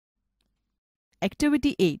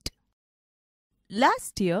Activity 8.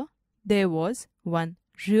 Last year, there was one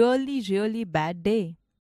really bad day.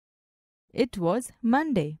 It was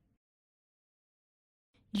Monday.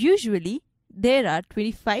 Usually, there are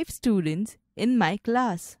 25 students in my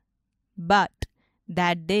class. But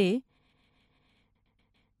that day,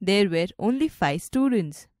 there were only 5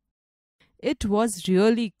 students. It was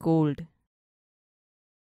really cold.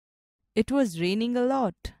 It was raining a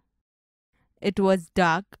lot. It was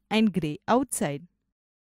dark and grey outside.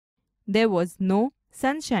 There was no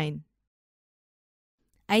sunshine.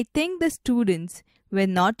 I think the students were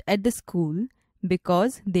not at the school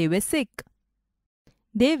because they were sick.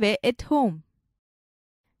 They were at home.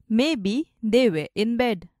 Maybe they were in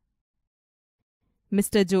bed.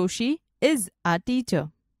 Mr. Joshi is our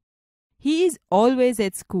teacher. He is always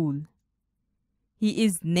at school. He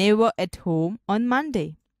is never at home on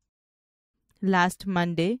Monday. Last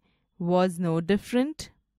Monday was no different.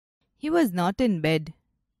 He was not in bed.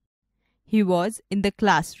 He was in the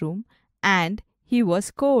classroom and he was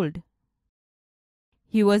cold.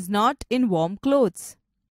 He was not in warm clothes.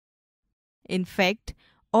 In fact,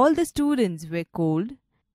 all the students were cold.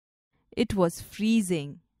 It was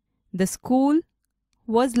freezing. The school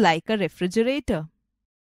was like a refrigerator.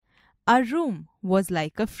 Our room was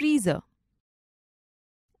like a freezer.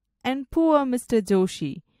 And poor Mr.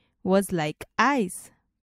 Joshi was like ice.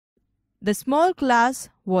 The small class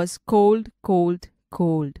was cold.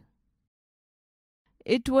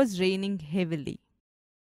 It was raining heavily.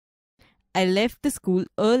 I left the school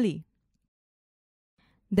early.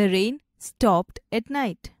 The rain stopped at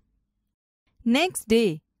night. Next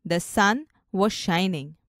day, the sun was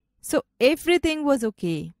shining, so everything was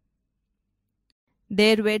okay.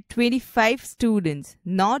 There were 25 students,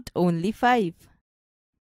 not only 5.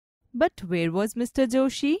 But where was Mr.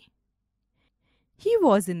 Joshi? He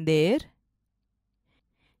wasn't there.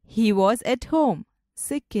 He was at home,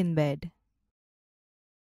 sick in bed.